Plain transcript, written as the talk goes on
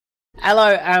Hello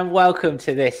and welcome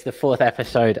to the fourth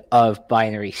episode of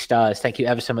Binary Stars. Thank you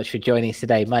ever so much for joining us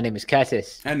today. My name is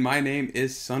Curtis. And my name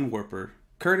is Sunwarper.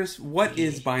 Curtis, what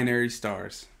is Binary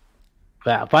Stars?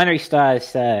 Well, Binary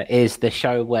Stars is the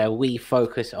show where we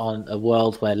focus on a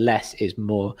world where less is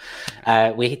more.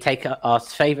 We take our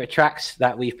favorite tracks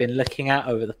that we've been looking at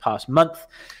over the past month,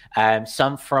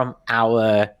 some from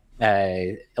our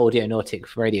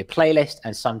Audionautic radio playlist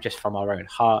and some just from our own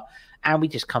heart. And we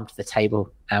just come to the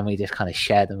table and we just kind of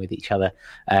share them with each other,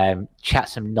 chat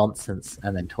some nonsense,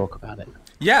 and then talk about it.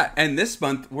 Yeah, and this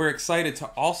month we're excited to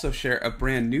also share a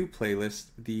brand new playlist,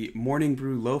 the Morning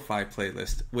Brew Lo-Fi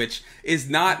playlist, which is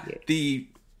not the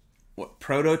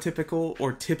prototypical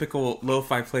or typical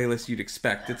lo-fi playlist you'd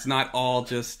expect. It's not all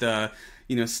just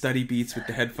study beats with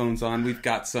the headphones on. We've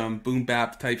got some boom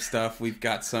bap type stuff. We've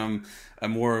got some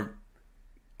more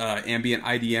ambient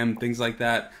IDM, things like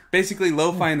that. Basically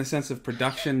lo-fi in the sense of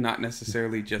production, not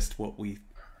necessarily just what we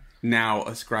now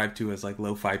ascribe to as like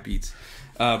lo-fi beats.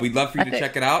 We'd love for you to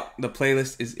check it out. The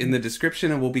playlist is in the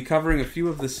description, and we'll be covering a few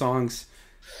of the songs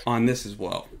on this as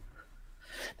well.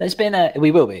 There's been a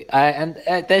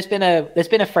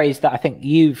phrase that I think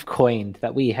you've coined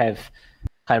that we have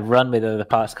kind of run with over the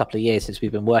past couple of years since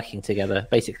we've been working together.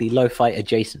 Basically, lo-fi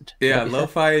adjacent. Yeah,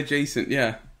 lo-fi adjacent.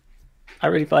 Yeah. I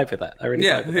really vibe with that.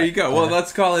 There you go. Well,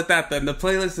 let's call it that then. The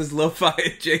playlist is lo-fi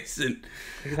adjacent.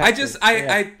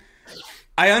 Exactly.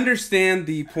 I understand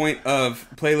the point of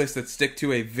playlists that stick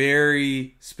to a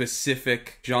very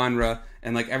specific genre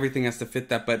and like everything has to fit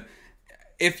that. But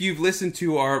if you've listened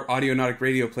to our Audionautic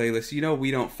radio playlist, you know we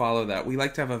don't follow that. We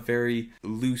like to have a very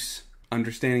loose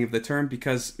understanding of the term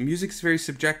because music's very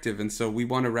subjective, and so we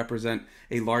want to represent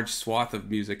a large swath of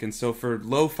music. And so for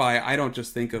lo-fi, I don't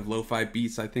just think of lo-fi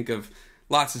beats. I think of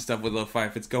lots of stuff with lo-fi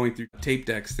if it's going through tape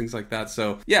decks, things like that.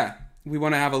 So yeah, we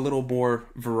want to have a little more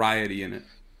variety in it.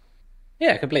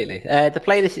 Yeah, completely. The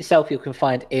playlist itself you can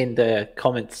find in the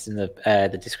comments in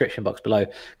the description box below.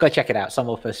 Go check it out. Some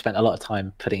of us spent a lot of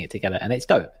time putting it together, and it's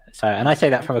dope. So, and I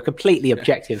say that from a completely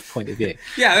objective point of view.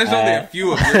 Yeah, there's only a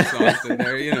few of your songs in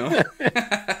there, you know.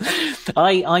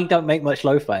 I don't make much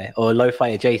lo-fi or lo-fi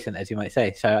adjacent, as you might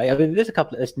say. So I mean, there's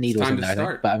Needles in there, I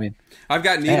think, but I mean, I've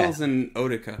got Needles and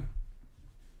Otica.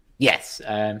 Yes,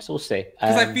 so we'll see.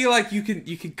 Because I feel like you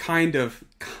can kind of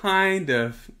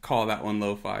call that one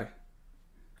lo-fi.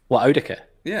 What, Otica?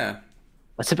 Yeah.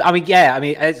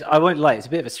 I won't lie. It's a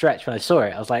bit of a stretch when I saw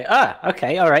it. I was like,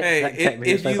 okay, all right. Hey,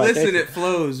 if you listen, it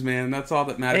flows, man. That's all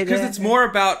that matters. Because it's more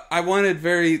about, I wanted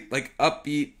very like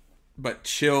upbeat but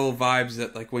chill vibes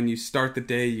that like when you start the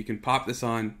day, you can pop this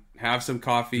on, have some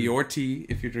coffee or tea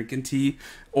if you're drinking tea,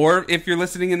 or if you're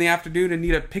listening in the afternoon and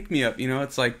need a pick-me-up. You know,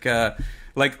 it's like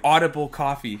Audible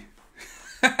coffee.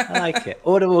 I like it.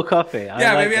 Audible coffee.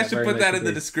 Maybe I should put that in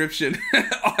the description.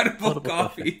 Audible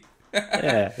coffee.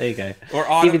 Yeah, there you go. Or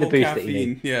Audible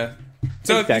caffeine. Yeah.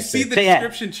 So exactly. If you see the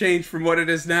description change from what it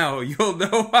is now, you'll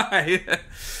know why.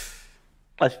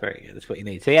 That's very good. That's what you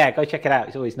need. So yeah, go check it out.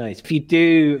 It's always nice. If you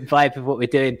do vibe with what we're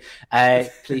doing,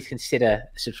 please consider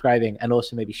subscribing and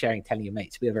also maybe sharing, telling your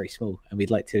mates. We are very small and we'd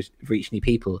like to reach new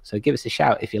people. So give us a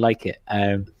shout if you like it.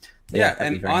 Yeah,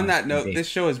 and on that note, this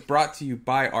show is brought to you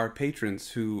by our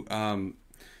patrons who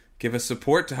give us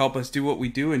support to help us do what we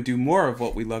do and do more of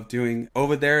what we love doing.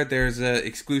 Over there's an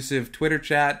exclusive Twitter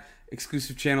chat,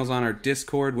 exclusive channels on our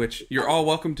Discord, which you're all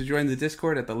welcome to join the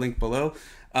Discord at the link below.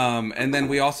 And then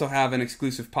we also have an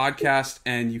exclusive podcast,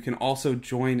 and you can also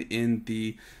join in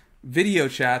the video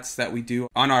chats that we do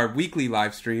on our weekly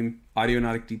live stream,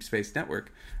 Audionautic Deep Space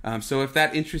Network. So if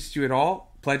that interests you at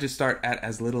all, pledges start at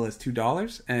as little as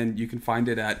 $2, and you can find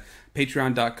it at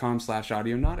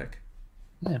patreon.com/Audionautic.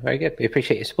 Yeah, very good. We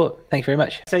appreciate your support. Thank you very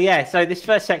much. So this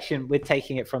first section, we're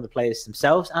taking it from the players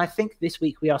themselves. And I think this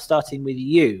week we are starting with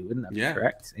you. Wouldn't that be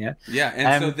correct? Yeah. Yeah,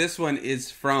 and so this one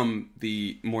is from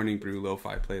the Morning Brew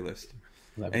Lo-Fi playlist.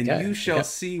 And you shall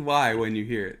see why when you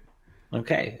hear it.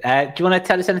 Okay. Do you want to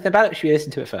tell us anything about it, or should we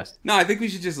listen to it first? No, I think we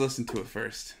should just listen to it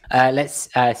first. Let's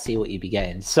see what you be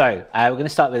getting. So we're going to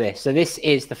start with this. So this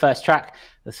is the first track.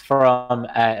 That's from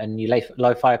a new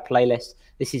lo-fi playlist.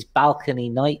 This is Balcony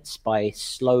Nights by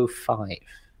Slow 5.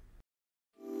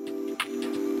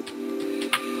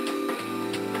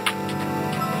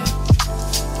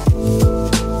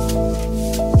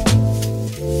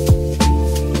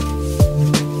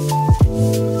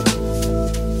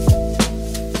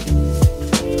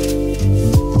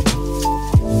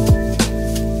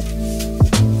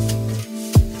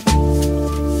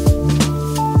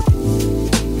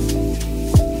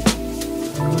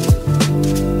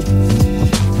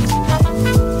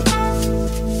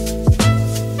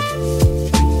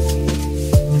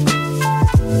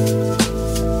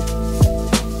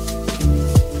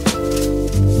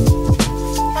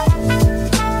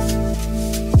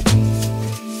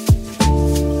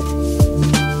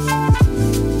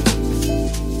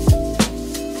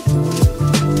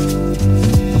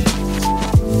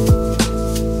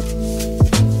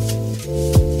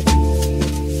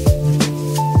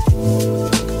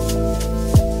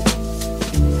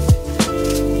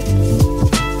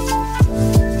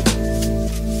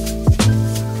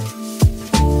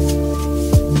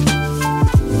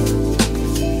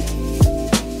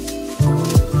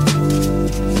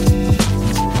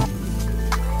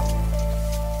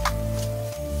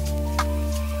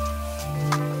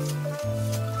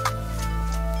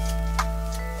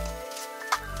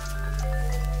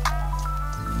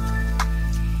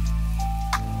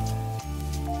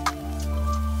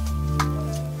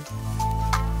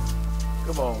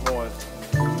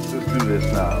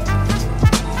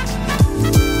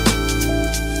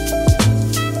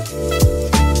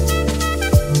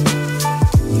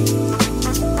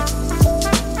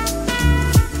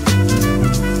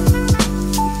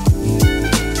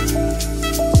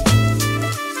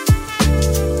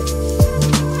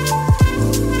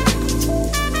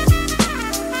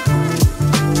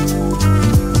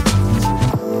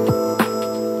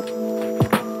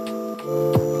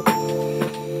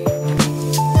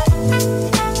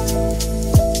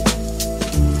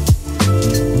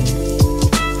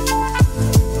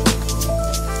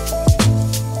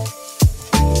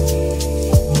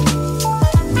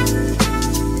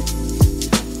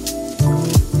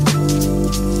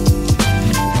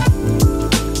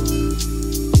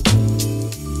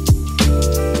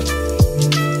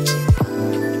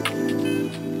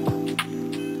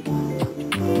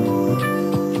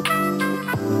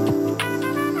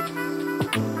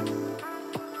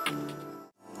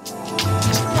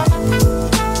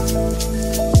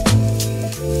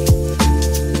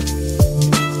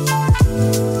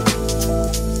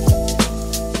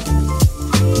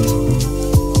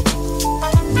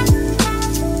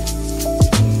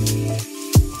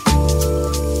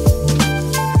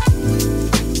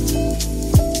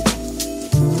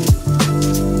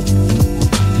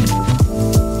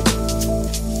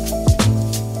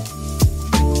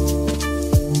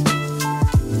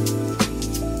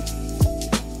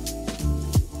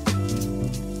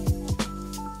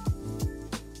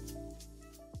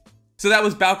 So that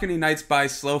was Balcony Nights by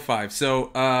Slow5.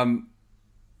 So,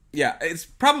 yeah, it's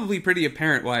probably pretty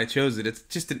apparent why I chose it. It's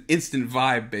just an instant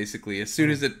vibe, basically. As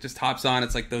soon as it just hops on,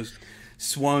 it's like those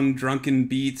swung, drunken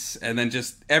beats, and then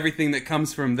just everything that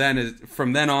comes from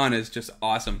then on is just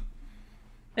awesome.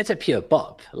 It's a pure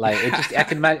bop. Like it just, I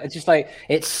can imagine. It's just like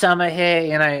it's summer here,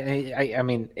 you know. I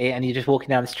mean, and you're just walking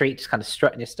down the street, just kind of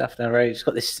strutting your stuff down the road. You've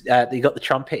got this. You got the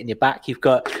trumpet in your back. You've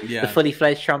got the fully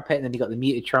fledged trumpet, and then you got the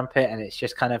muted trumpet, and it's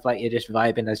just kind of like you're just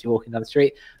vibing as you're walking down the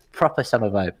street. Proper summer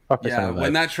vibe. Summer vibe.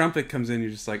 When that trumpet comes in,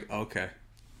 you're just like, okay,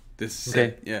 this is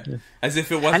sick. Yeah, as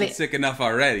if it wasn't sick enough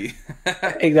already.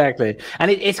 Exactly, and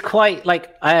it's quite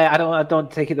like I don't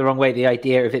take it the wrong way. The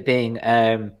idea of it being.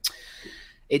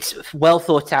 It's well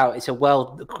thought out. It's a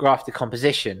well crafted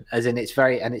composition, as in it's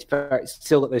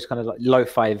still got those kind of like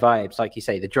lo-fi vibes, like you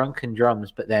say, the drunken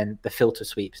drums, but then the filter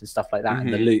sweeps and stuff like that,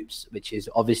 and the loops, which is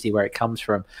obviously where it comes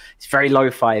from. It's very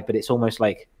lo-fi, but it's almost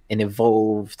like an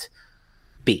evolved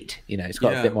beat. You know, it's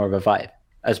got a bit more of a vibe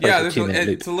as opposed to a 2-minute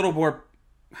loop. It's a little more.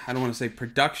 I don't want to say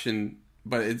production,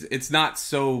 but it's not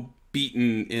so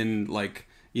beaten in like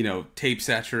tape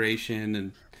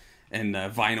saturation and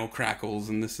vinyl crackles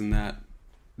and this and that.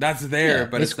 That's there,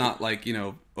 but it's not like,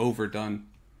 overdone.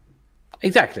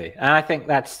 Exactly. And I think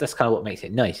that's kind of what makes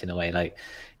it nice in a way. Like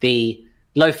the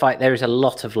lo-fi, there is a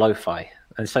lot of lo-fi.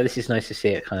 And so this is nice to see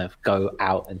it kind of go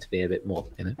out and to be a bit more,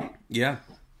 Yeah.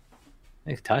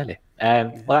 Entirely.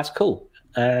 Well, that's cool.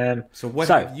 So what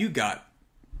have you got?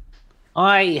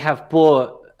 I have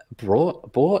bought.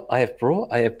 I have bought.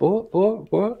 I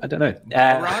don't know.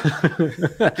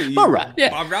 Borat.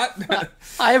 Yeah. Borat?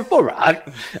 I have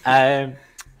Borat.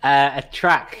 A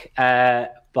track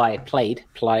by Plaid.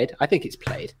 I think it's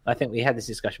Plaid. I think we had this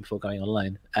discussion before going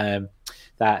online.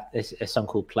 That is a song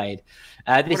called Plaid.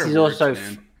 This is also.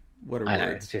 What a I know,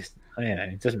 word. it's just.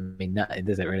 It doesn't mean nothing,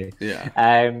 does it? Really?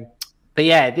 Yeah. But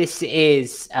yeah, this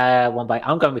is one by.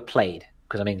 I'm going with Plaid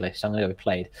because I'm English, so I'm going to go with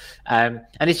Plaid. And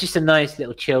it's just a nice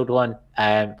little chilled one.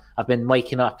 I've been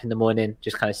waking up in the morning,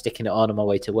 just kind of sticking it on my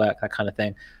way to work, that kind of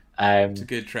thing. It's a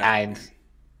good track. And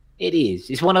it is.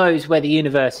 It's one of those where the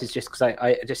universe is just because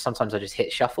I just sometimes I just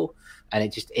hit shuffle,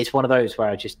 and it's one of those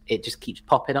where it just keeps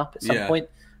popping up at some point.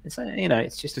 And so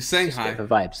it's just saying hi for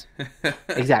vibes.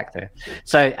 Exactly.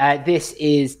 So this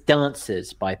is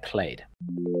Dancers by Plaid.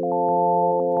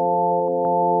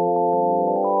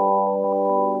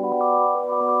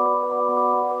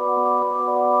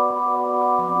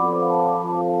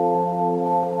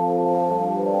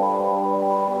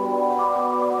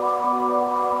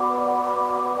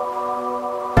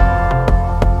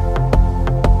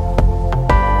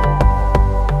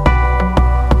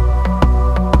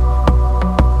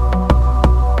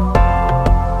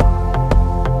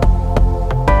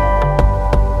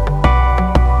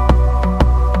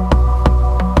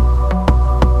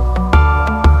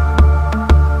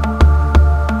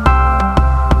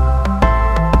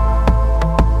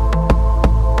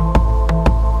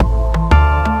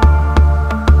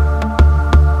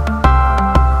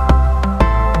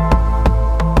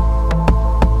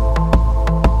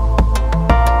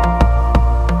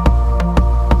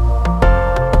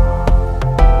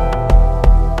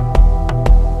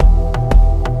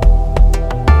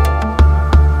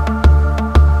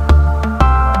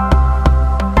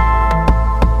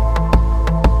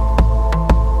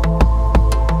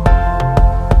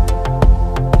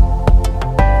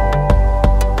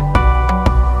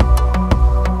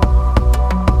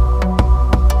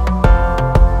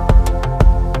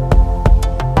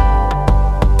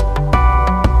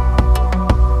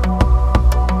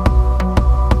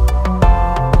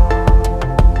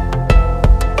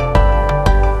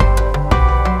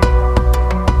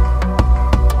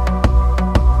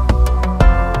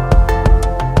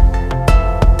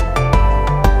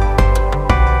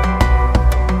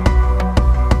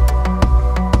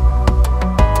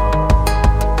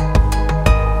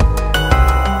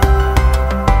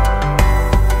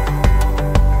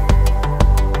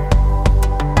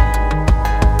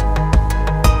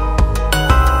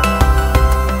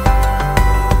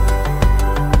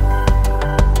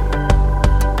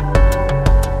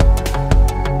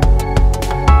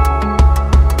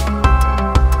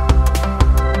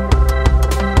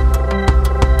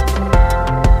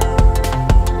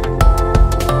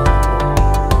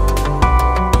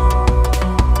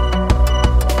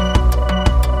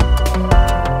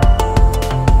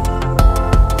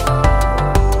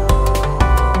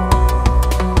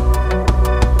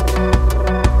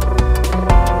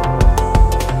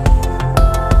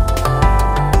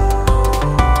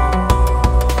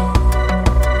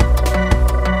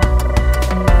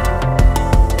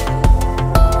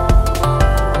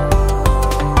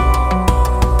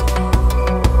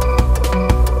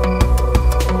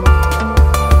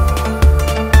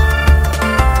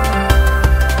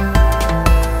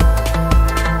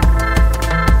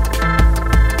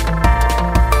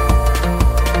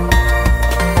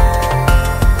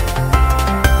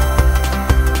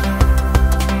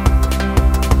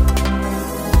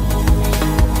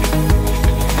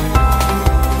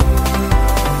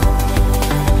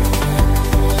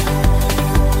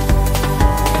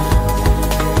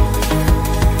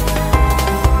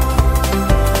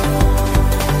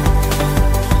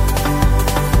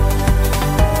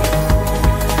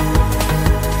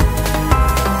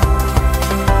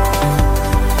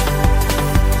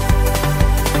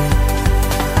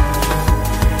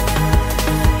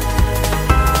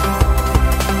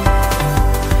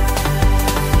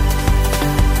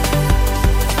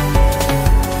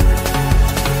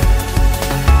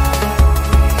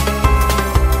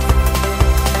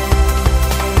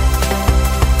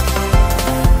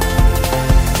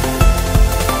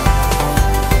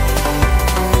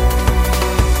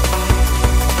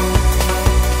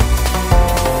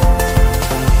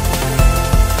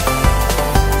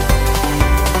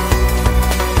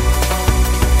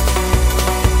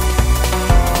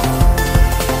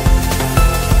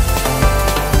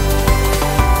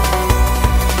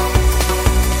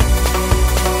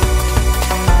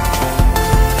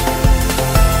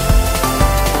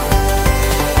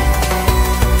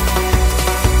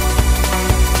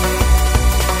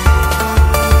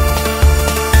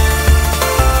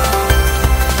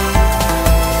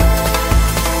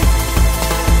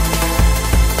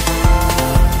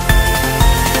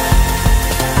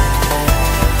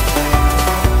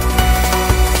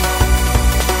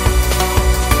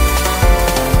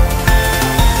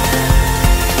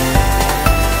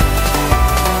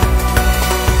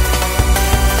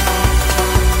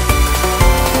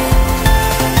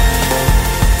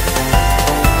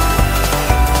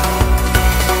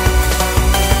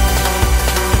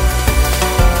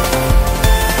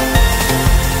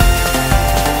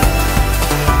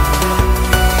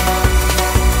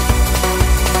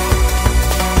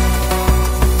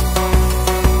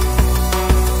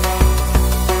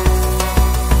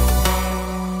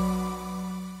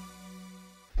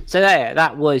 So yeah,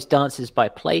 that was Dancers by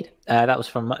Played. That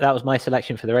was my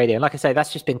selection for the radio. And like I say,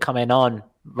 that's just been coming on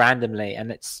randomly, and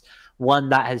it's one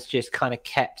that has just kind of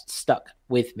kept stuck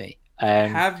with me.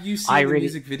 Have you seen the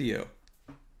music video?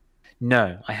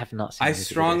 No, I have not seen. I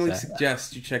strongly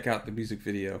suggest you check out the music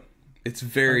video. It's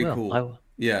very cool.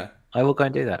 Yeah, I will go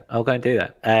and do that.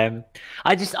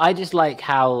 I just like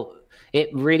how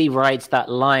it really rides that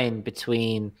line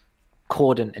between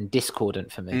cordant and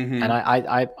discordant for me, and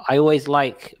I always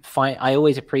I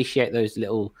always appreciate those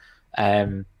little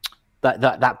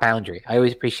that boundary. I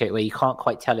always appreciate where you can't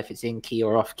quite tell if it's in key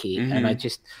or off key, and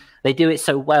they do it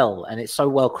so well, and it's so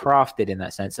well crafted in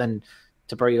that sense. And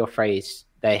to borrow your phrase,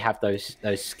 they have those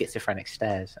schizophrenic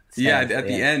stares. At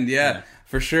the end,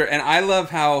 for sure. And I love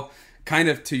how, kind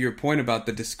of to your point about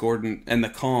the discordant and the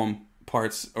calm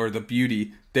parts, or the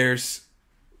beauty,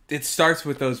 it starts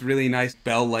with those really nice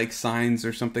bell-like signs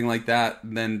or something like that,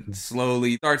 and then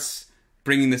slowly starts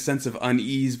bringing the sense of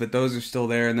unease, but those are still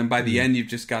there, and then by the end you've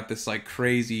just got this like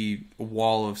crazy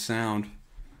wall of sound.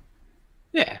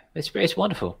 Yeah, it's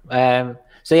wonderful.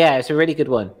 So yeah, it's a really good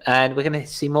one, and we're going to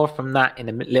see more from that in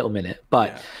a little minute.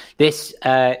 But these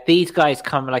guys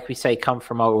come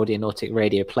from our Audionautic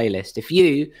Radio playlist. If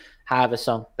you have a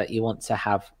song that you want to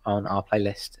have on our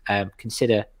playlist,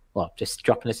 consider just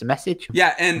dropping us a message.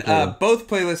 Yeah, and both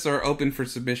playlists are open for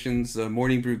submissions: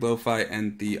 Morning Brew Lo-Fi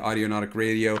and the Audionautic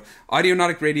Radio.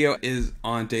 Audionautic Radio is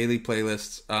on daily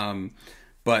playlists,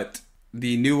 but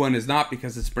the new one is not,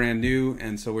 because it's brand new,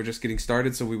 and so we're just getting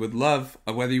started. So we would love,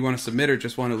 whether you want to submit or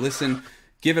just want to listen,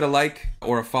 give it a like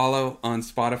or a follow on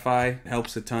Spotify. It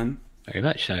helps a ton. Very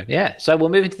much so, yeah. So we'll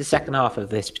move into the second half of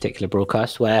this particular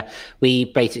broadcast, where we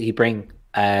basically bring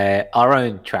our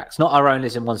own tracks, not our own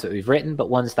as in ones that we've written, but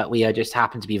ones that we are just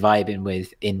happen to be vibing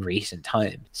with in recent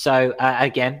time. So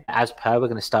again, as per, we're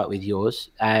going to start with yours.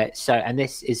 And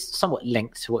this is somewhat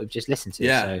linked to what we've just listened to.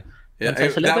 Yeah.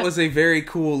 So that was a very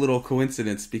cool little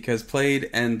coincidence, because Played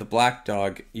and the Black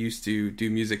Dog used to do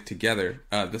music together.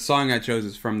 The song I chose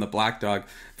is from the Black Dog,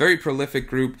 very prolific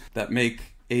group that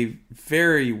make a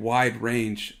very wide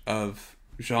range of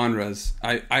genres.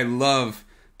 I love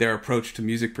their approach to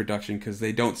music production, because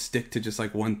they don't stick to just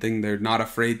like one thing. They're not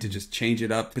afraid to just change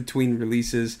it up between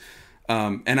releases.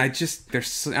 And their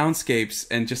soundscapes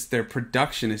and just their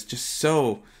production is just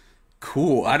so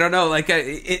cool. I don't know, like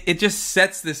it just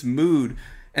sets this mood.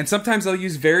 And sometimes they'll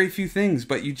use very few things,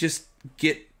 but you just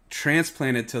get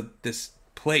transplanted to this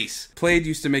place. Played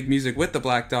used to make music with the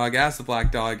Black Dog as the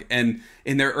Black Dog, and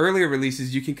in their earlier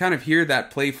releases you can kind of hear that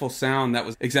playful sound that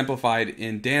was exemplified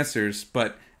in Dancers,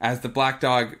 but as the Black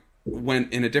Dog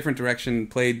went in a different direction,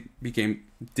 Played, you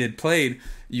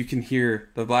can hear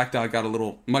the Black Dog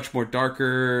got much more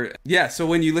darker. Yeah, so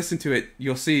when you listen to it,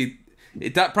 you'll see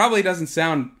it probably doesn't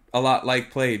sound a lot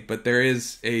like Played, but there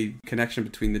is a connection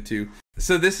between the two.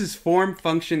 So this is Form,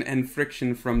 Function, and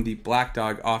Friction from the Black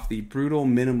Dog off the Brutal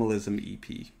Minimalism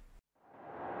EP.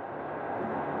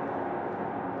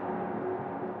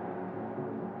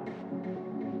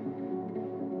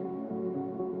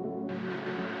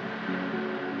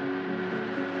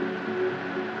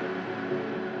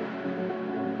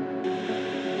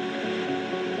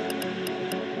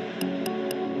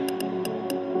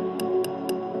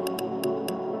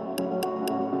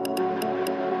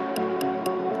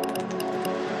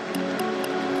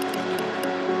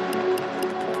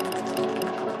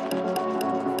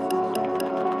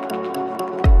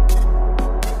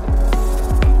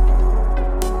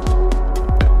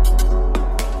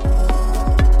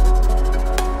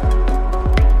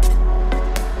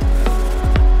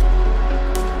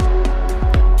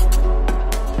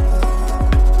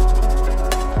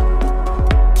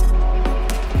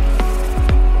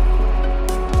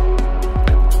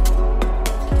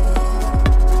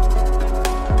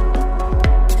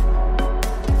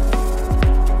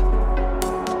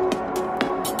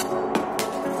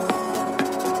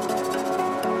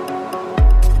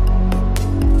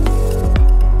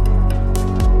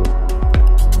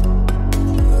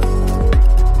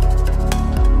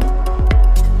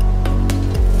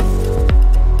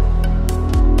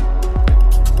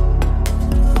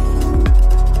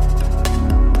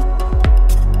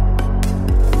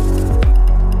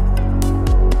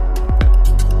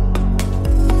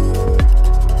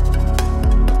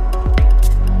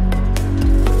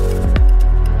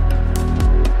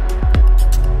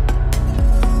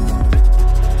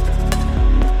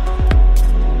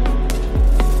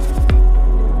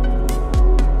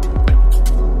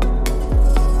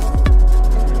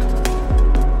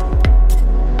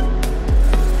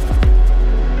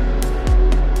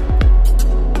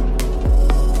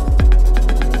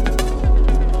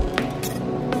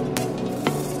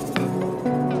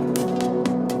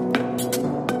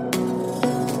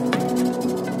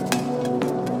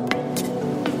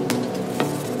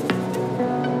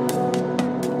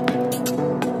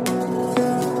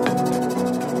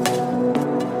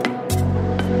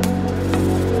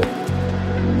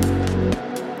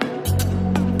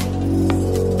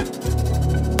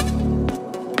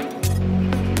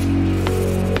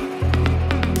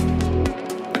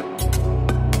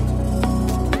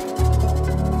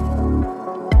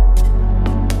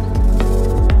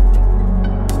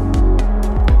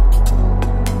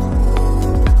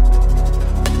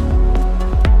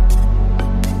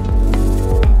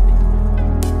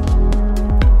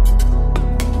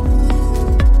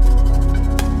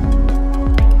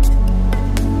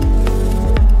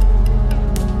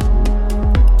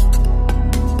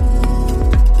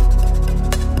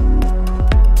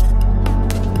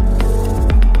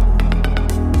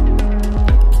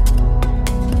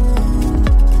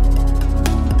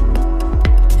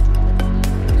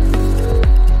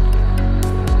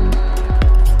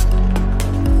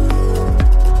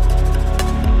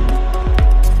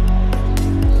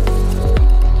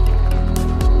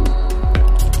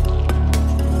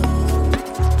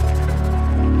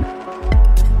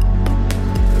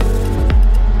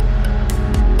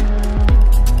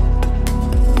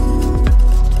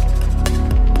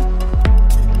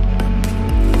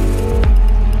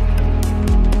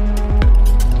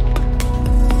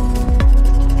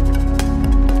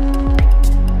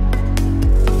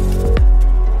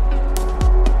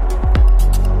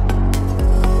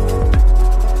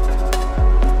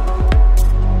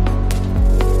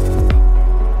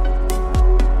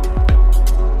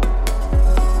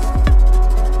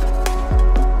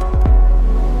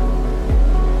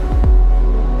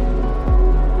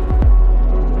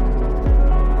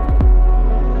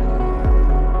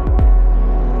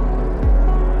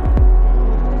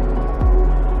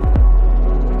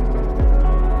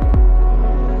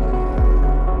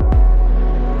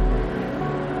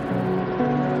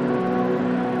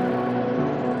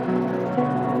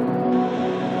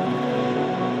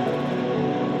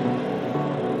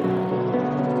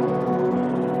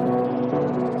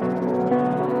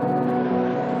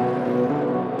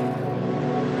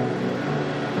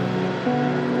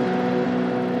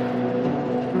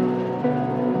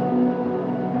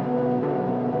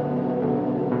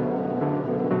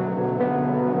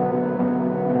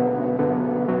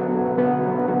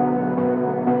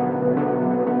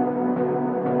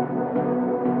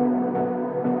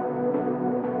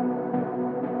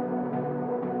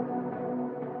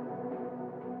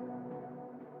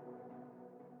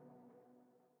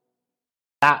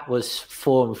 that was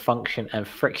Form, Function, and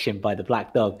Friction by the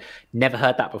Black Dog. Never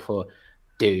heard that before,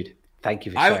 dude. Thank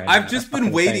you for sharing. I've just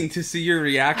been waiting to see your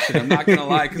reaction. I'm not gonna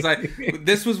lie, because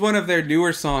this was one of their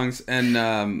newer songs, and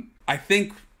I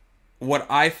think what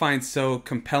I find so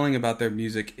compelling about their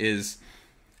music is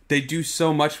they do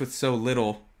so much with so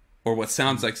little, or what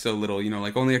sounds like so little. You know,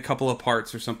 like only a couple of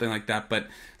parts or something like that. But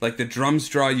like the drums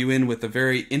draw you in with a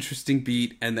very interesting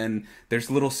beat, and then there's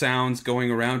little sounds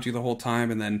going around you the whole time,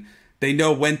 and then they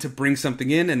know when to bring something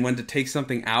in and when to take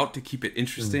something out to keep it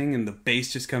interesting, and the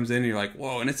bass just comes in and you're like,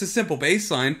 whoa. And it's a simple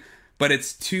bass line, but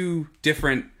it's two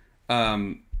different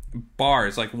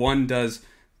bars. Like one does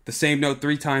the same note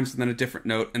 3 times and then a different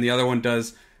note, and the other one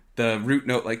does the root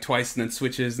note like twice and then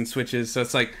switches and switches. So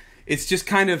it's like, it's just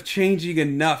kind of changing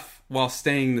enough while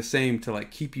staying the same to like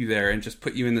keep you there and just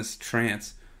put you in this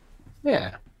trance.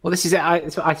 Yeah. Well, this is it. I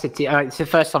said to you, it's the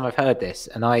first time I've heard this,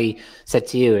 and I said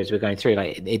to you as we're going through,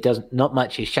 like, it doesn't, not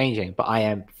much is changing, but I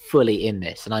am fully in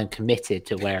this, and I'm committed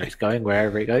to where it's going,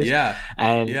 wherever it goes. Yeah,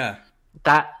 and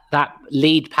that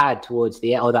lead pad towards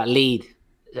the, or that lead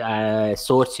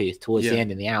sawtooth towards the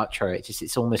end in the outro,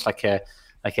 it's almost like a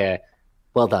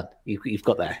well done, you've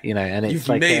got there, you know, and it's you've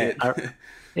like made it.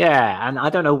 Yeah, and I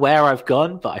don't know where I've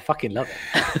gone, but I fucking love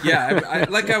it. Yeah,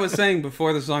 like I was saying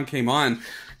before the song came on,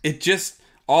 it just,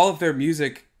 all of their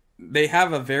music, they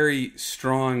have a very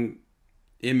strong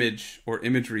image or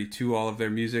imagery to all of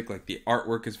their music. Like the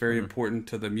artwork is very important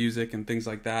to the music and things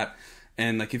like that.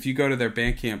 And like if you go to their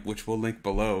Bandcamp, which we'll link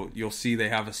below, you'll see they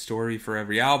have a story for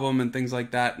every album and things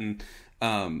like that. And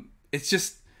it's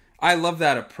just, I love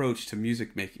that approach to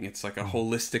music making. It's like a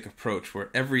holistic approach where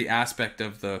every aspect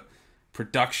of the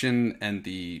production and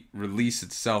the release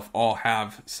itself all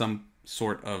have some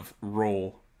sort of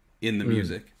role in the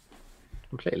music.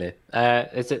 Completely.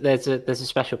 There's a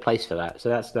special place for that, so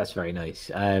that's very nice.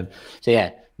 So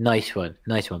yeah, nice one,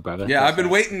 brother. Yeah, I've been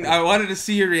waiting. I wanted to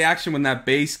see your reaction when that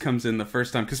bass comes in the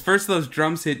first time, because first those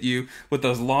drums hit you with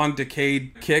those long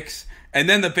decayed kicks, and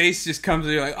then the bass just comes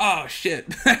and you're like, oh shit,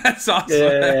 that's awesome.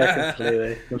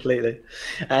 Yeah, completely.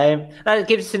 That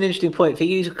gives us an interesting point for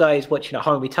you guys watching at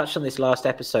home. We touched on this last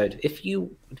episode.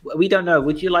 We don't know,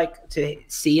 would you like to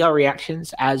see our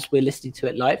reactions as we're listening to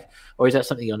it live, or is that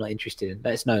something you're not interested in?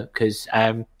 Let us know, because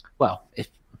if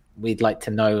we'd like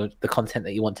to know the content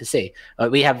that you want to see.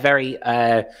 We have very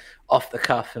off the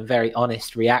cuff and very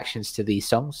honest reactions to these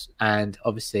songs, and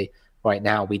obviously right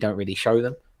now we don't really show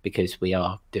them because we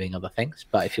are doing other things.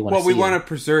 But if you want we want to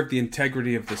preserve the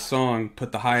integrity of the song,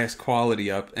 put the highest quality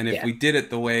up, and if we did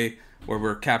it the way where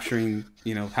we're capturing,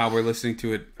 you know, how we're listening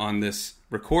to it on this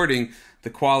recording, the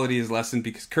quality is lessened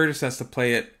because Curtis has to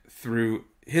play it through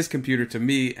his computer to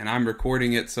me, and I'm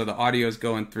recording it, so the audio is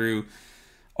going through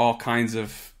all kinds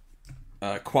of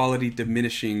quality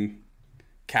diminishing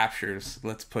captures,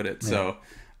 let's put it. So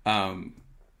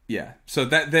so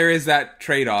that there is that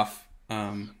trade-off,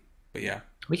 but yeah,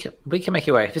 we can make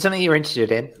it work. If it's something you're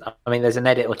interested in, I mean, there's an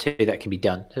edit or two that can be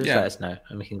done, so just let us know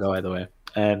and we can go either way.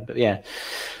 But yeah,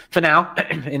 for now,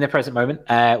 in the present moment,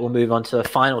 we'll move on to the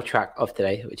final track of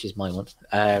today, which is my one.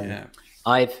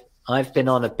 I've been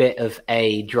on a bit of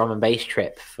a drum and bass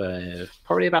trip for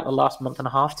probably about the last month and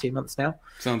a half, 2 months now.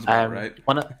 Sounds about right.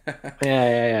 One of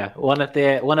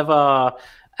our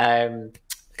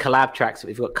collab tracks that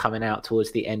we've got coming out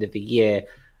towards the end of the year.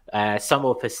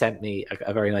 Someone has sent me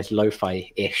a very nice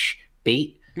lo-fi-ish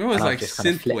beat. It was like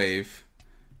synthwave.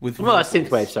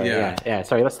 Synthwave. Sorry, yeah.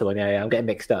 Sorry, that's the one. Yeah, I'm getting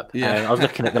mixed up. I was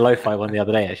looking at the lo-fi one the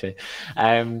other day actually,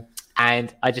 and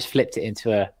I just flipped it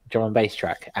into a drum and bass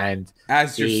track. And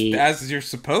as you're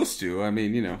supposed to. I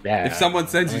mean, you know, if someone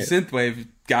sends you synthwave,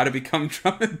 got to become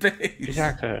drum and bass.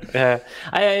 Exactly.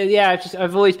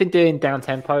 I've always been doing down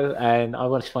tempo, and I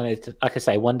wanted to, like I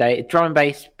say, one day drum and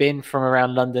bass. Been from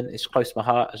around London, it's close to my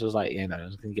heart. So I was like, I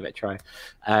was going to give it a try.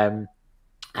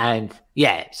 And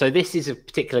yeah, so this is a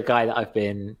particular guy that I've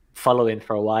been following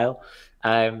for a while.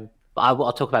 But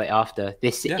I'll talk about it after.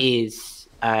 This is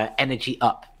Energy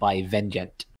Up by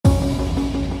Vengent.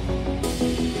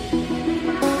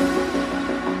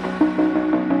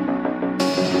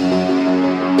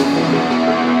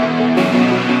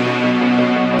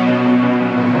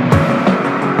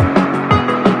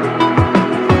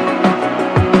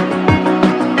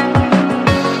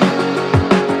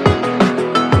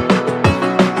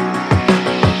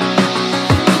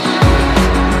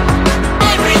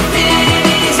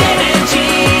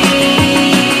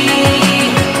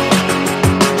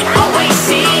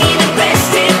 See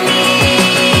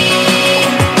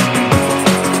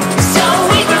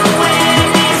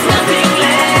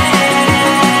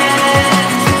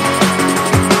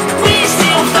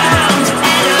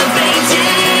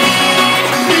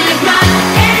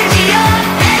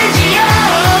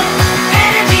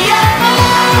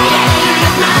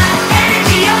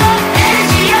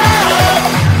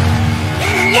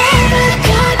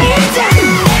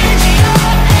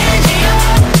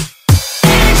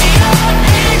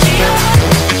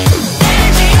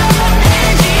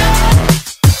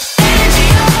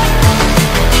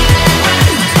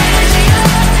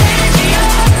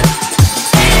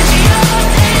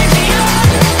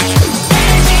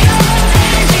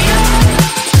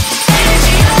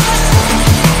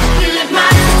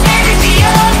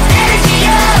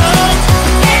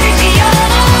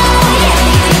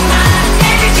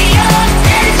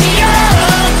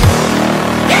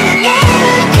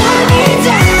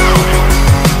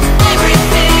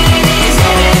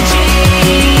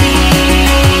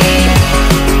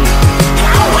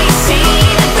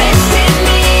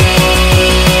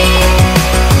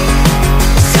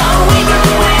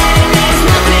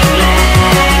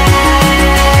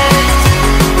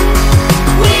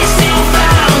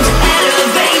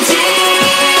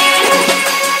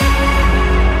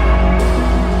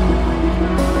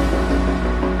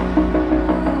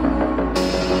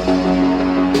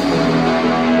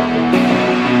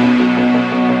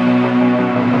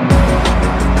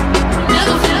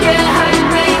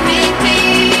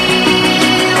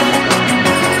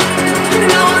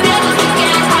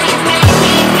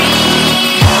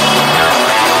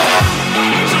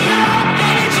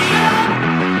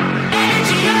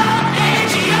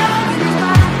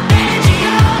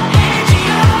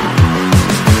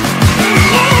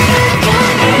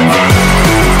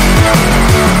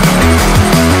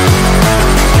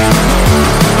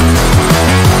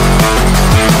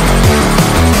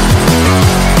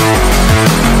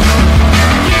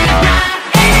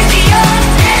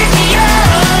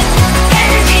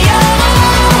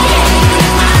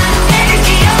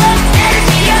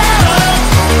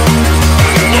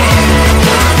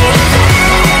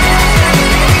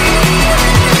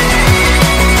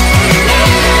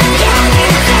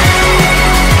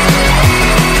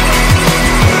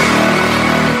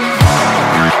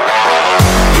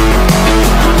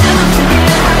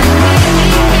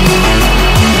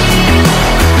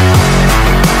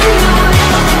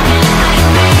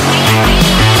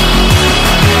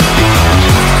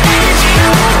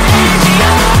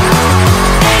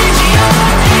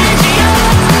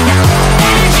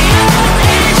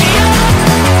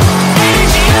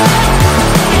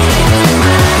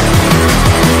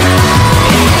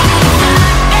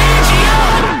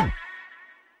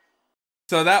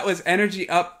So that was Energy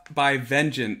Up by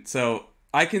Vengeant. So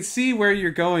I can see where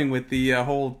you're going with the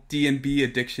whole D&B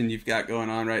addiction you've got going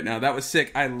on right now. That was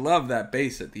sick. I love that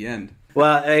bass at the end.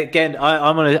 Well, again,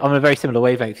 I'm on a very similar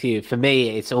wavelength to you. For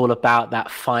me, it's all about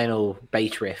that final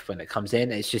bass riff when it comes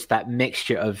in. It's just that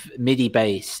mixture of MIDI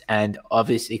bass and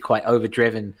obviously quite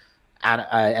overdriven and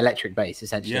electric bass,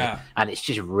 essentially. Yeah. And it's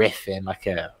just riffing like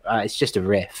it's just a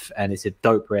riff, and it's a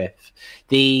dope riff.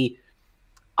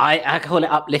 I call it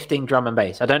uplifting drum and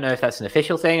bass. I don't know if that's an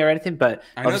official thing or anything, but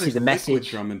obviously the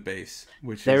message. Drum and bass,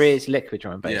 there is liquid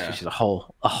drum and bass, which is a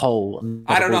whole.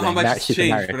 I don't know how much it's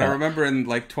changed, but I remember in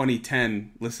like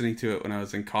 2010 listening to it when I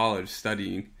was in college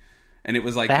studying, and it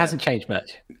was like that hasn't changed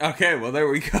much. Okay, well there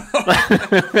we go.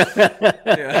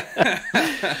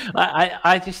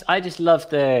 I just love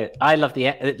I love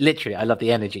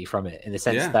the energy from it, in the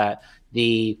sense that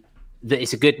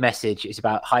it's a good message. It's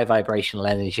about high vibrational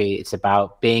energy. It's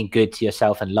about being good to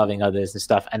yourself and loving others and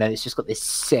stuff. And then it's just got this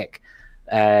sick,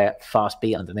 fast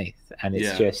beat underneath. And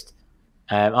it's just,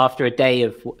 after a day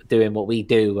of doing what we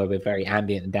do, where we're very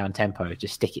ambient and down tempo,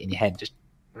 just stick it in your head. Just,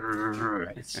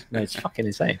 it's fucking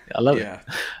insane. I love it.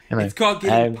 It's called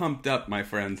getting pumped up, my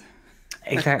friend.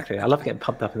 Exactly. I love getting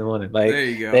pumped up in the morning. Like, there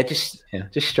you go. They're just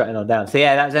strutting on down. So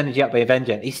yeah, that was Energy Up by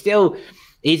Vengeant.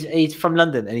 He's from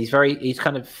London, and he's very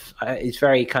kind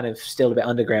of still a bit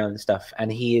underground and stuff,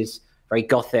 and he is very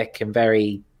gothic and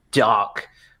very dark,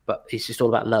 but it's just all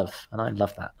about love, and I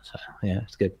love that. So yeah,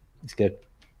 it's good.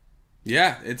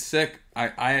 Yeah, it's sick.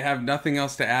 I have nothing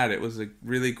else to add. It was a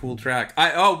really cool track.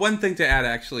 One thing to add,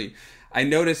 actually. I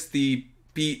noticed the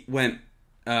beat went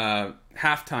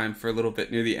halftime for a little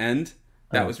bit near the end.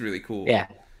 That was really cool. Yeah.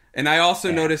 And I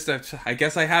also noticed that, I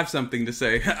guess I have something to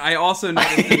say. I also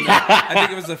noticed that, I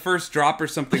think it was the first drop or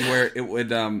something, where it would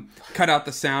cut out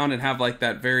the sound and have like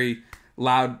that very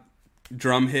loud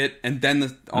drum hit, and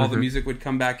then all the music would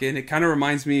come back in. It kind of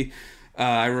reminds me,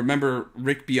 I remember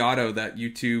Rick Beato, that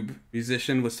YouTube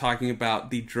musician, was talking about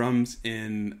the drums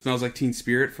in Smells Like Teen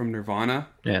Spirit from Nirvana.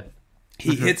 Yeah.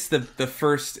 He hits the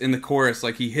first in the chorus,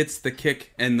 like he hits the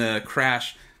kick and the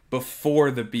crash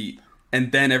before the beat.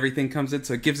 And then everything comes in,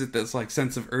 so it gives it this like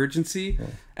sense of urgency.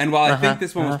 And while I think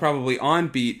this one was probably on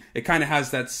beat, it kind of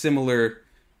has that similar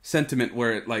sentiment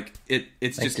where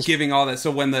it's just giving all that. So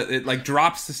when it like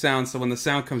drops the sound, so when the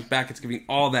sound comes back, it's giving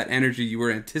all that energy you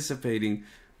were anticipating.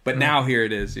 But now here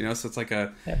it is, so it's like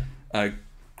a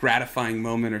gratifying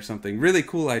moment or something. Really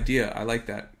cool idea. I like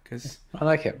that, because I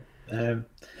like it.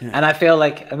 And I feel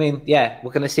like, we're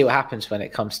going to see what happens when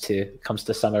it comes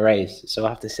to Summer Rays. So we'll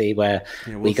have to see where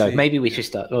we go. See. Maybe we'll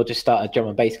just start a drum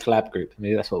and bass collab group.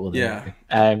 Maybe that's what we'll do.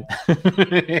 Yeah.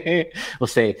 We'll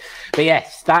see. But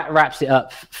yes, that wraps it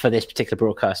up for this particular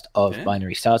broadcast of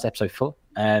Binary Stars, episode 4.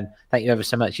 Thank you ever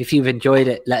so much. If you've enjoyed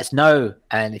it, let us know.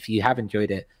 And if you have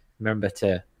enjoyed it, remember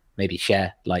to maybe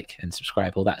share, like, and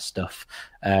subscribe, all that stuff.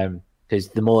 Because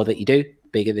the more that you do,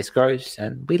 bigger this grows,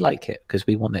 and we like it because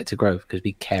we want it to grow, because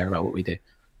we care about what we do.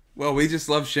 Well, we just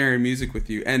love sharing music with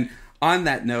you. And on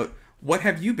that note, what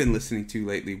have you been listening to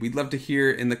lately? We'd love to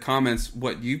hear in the comments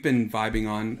what you've been vibing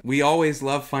on. We always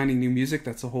love finding new music.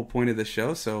 That's the whole point of the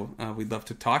show. So we'd love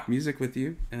to talk music with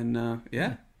you. And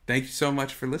thank you so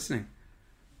much for listening.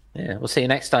 Yeah, we'll see you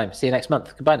next time. See you next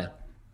month. Goodbye now.